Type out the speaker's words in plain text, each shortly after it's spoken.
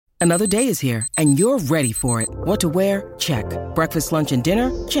Another day is here, and you're ready for it. What to wear? Check. Breakfast, lunch, and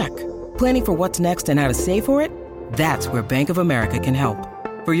dinner? Check. Planning for what's next and how to save for it? That's where Bank of America can help.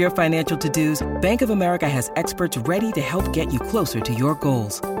 For your financial to-dos, Bank of America has experts ready to help get you closer to your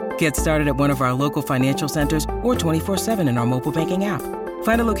goals. Get started at one of our local financial centers or 24/7 in our mobile banking app.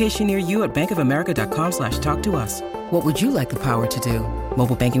 Find a location near you at bankofamerica.com/talktous. What would you like the power to do?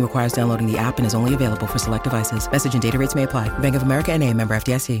 Mobile banking requires downloading the app and is only available for select devices. Message and data rates may apply. Bank of America N.A., member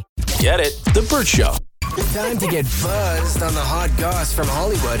FDIC. Get it? The Burt Show. Time to get buzzed on the hot goss from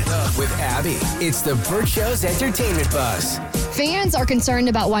Hollywood with Abby. It's the Burt Show's entertainment buzz. Fans are concerned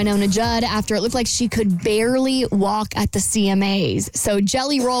about Wynonna Judd after it looked like she could barely walk at the CMAs. So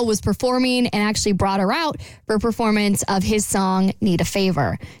Jelly Roll was performing and actually brought her out for a performance of his song, Need a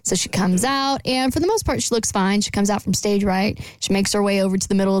Favor. So she comes out, and for the most part, she looks fine. She comes out from stage right. She makes her way over to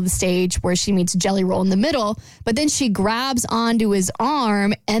the middle of the stage where she meets Jelly Roll in the middle. But then she grabs onto his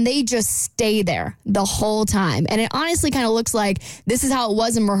arm, and they just stay there the whole time. And it honestly kind of looks like this is how it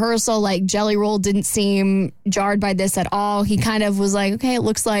was in rehearsal. Like Jelly Roll didn't seem jarred by this at all. He kind of was like, okay, it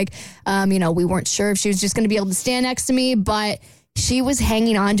looks like, we weren't sure if she was just going to be able to stand next to me, but she was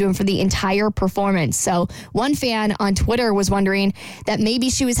hanging on to him for the entire performance. So one fan on Twitter was wondering that maybe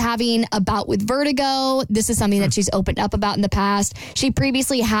she was having a bout with vertigo. This is something that she's opened up about in the past. She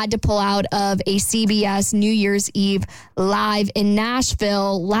previously had to pull out of a CBS New Year's Eve live in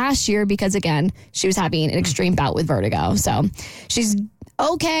Nashville last year because, again, she was having an extreme bout with vertigo. So she's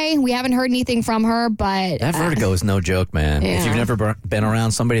okay. We haven't heard anything from her, but that vertigo is no joke, man. Yeah. If you've never been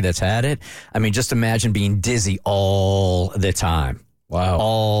around somebody that's had it, I mean, just imagine being dizzy all the time. Wow.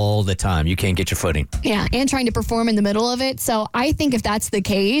 All the time. You can't get your footing. Yeah, and trying to perform in the middle of it. So I think if that's the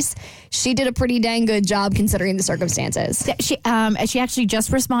case, she did a pretty dang good job considering the circumstances. She actually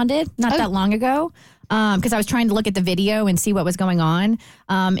just responded not that long ago. Because I was trying to look at the video and see what was going on.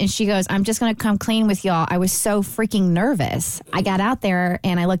 And she goes, I'm just going to come clean with y'all. I was so freaking nervous. I got out there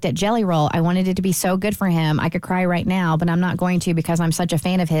and I looked at Jelly Roll. I wanted it to be so good for him. I could cry right now, but I'm not going to because I'm such a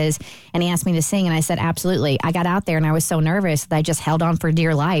fan of his. And he asked me to sing, and I said, absolutely. I got out there and I was so nervous that I just held on for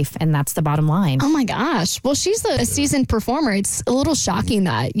dear life. And that's the bottom line. Oh, my gosh. Well, she's a seasoned performer. It's a little shocking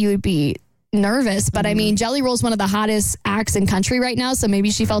that you would be nervous, but I mean, Jelly Roll's one of the hottest acts in country right now, so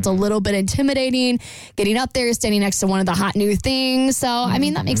maybe she felt a little bit intimidating getting up there, standing next to one of the hot new things. So I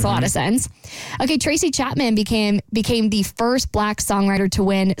mean, that makes a lot of sense. Okay, Tracy Chapman became the first Black songwriter to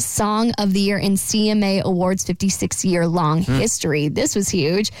win Song of the Year in CMA Awards 56-year-long history. This was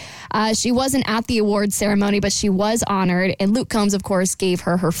huge. She wasn't at the awards ceremony, but she was honored, and Luke Combs, of course, gave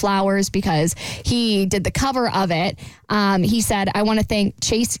her flowers because he did the cover of it. He said, I want to thank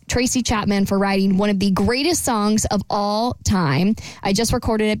Tracy Chapman for writing one of the greatest songs of all time. I just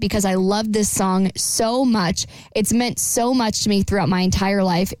recorded it because I love this song so much. It's meant so much to me throughout my entire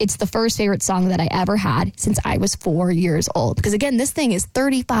life. It's the first favorite song that I ever had since I was 4 years old. Because again, this thing is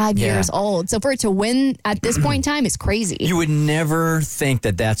 35 years old. So for it to win at this point in time is crazy. You would never think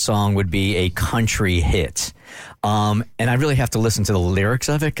that song would be a country hit. And I really have to listen to the lyrics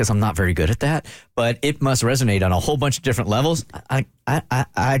of it because I'm not very good at that. But it must resonate on a whole bunch of different levels. I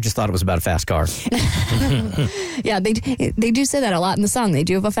just thought it was about a fast car. Yeah, they do say that a lot in the song. They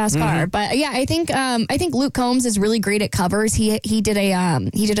do have a fast car. But yeah, I think Luke Combs is really great at covers. He did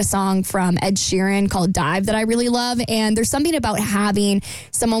a song from Ed Sheeran called Dive that I really love. And there's something about having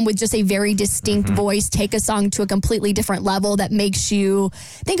someone with just a very distinct voice take a song to a completely different level that makes you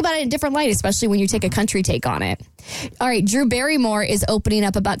think about it in a different light, especially when you take a country take on it. All right, Drew Barrymore is opening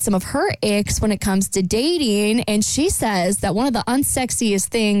up about some of her icks when it comes to dating, and she says that one of the unsexiest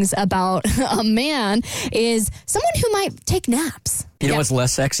things about a man is someone who might take naps. You know what's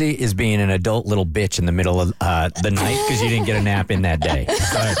less sexy is being an adult little bitch in the middle of the night because you didn't get a nap in that day.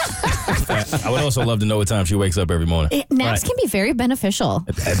 I would also love to know what time she wakes up every morning. Naps can be very beneficial.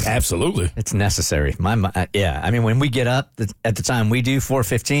 Absolutely. It's necessary. I mean, when we get up at the time we do,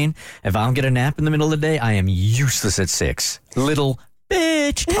 4:15, if I don't get a nap in the middle of the day, I am useless at 6. Little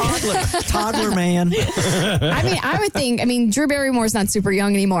bitch, toddler man. I would think, Drew Barrymore's not super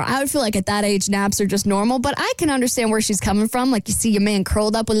young anymore. I would feel like at that age, naps are just normal, but I can understand where she's coming from. Like you see your man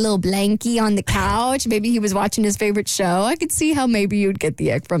curled up with a little blankie on the couch. Maybe he was watching his favorite show. I could see how maybe you'd get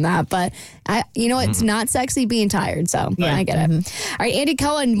the ick from that, but it's not sexy being tired. So yeah, I get it. All right. Andy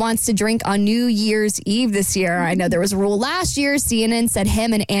Cohen wants to drink on New Year's Eve this year. I know there was a rule last year. CNN said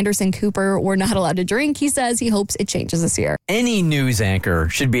him and Anderson Cooper were not allowed to drink. He says he hopes it changes this year. Any news anchor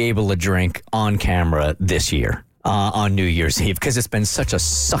should be able to drink on camera this year. On New Year's Eve, because it's been such a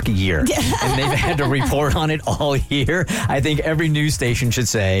sucky year and they've had to report on it all year. I think every news station should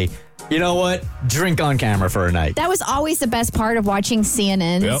say, You know what? Drink on camera for a night. That was always the best part of watching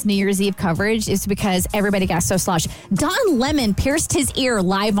CNN's New Year's Eve coverage is because everybody got so sloshed. Don Lemon pierced his ear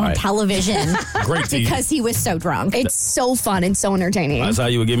live on television. Great TV. Because he was so drunk. It's so fun and so entertaining. That's how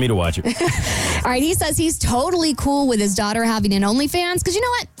you would get me to watch it. All right, he says he's totally cool with his daughter having an OnlyFans because you know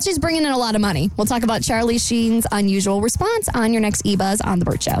what? She's bringing in a lot of money. We'll talk about Charlie Sheen's unusual response on your next eBuzz on The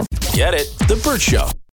Burt Show. Get it? The Burt Show.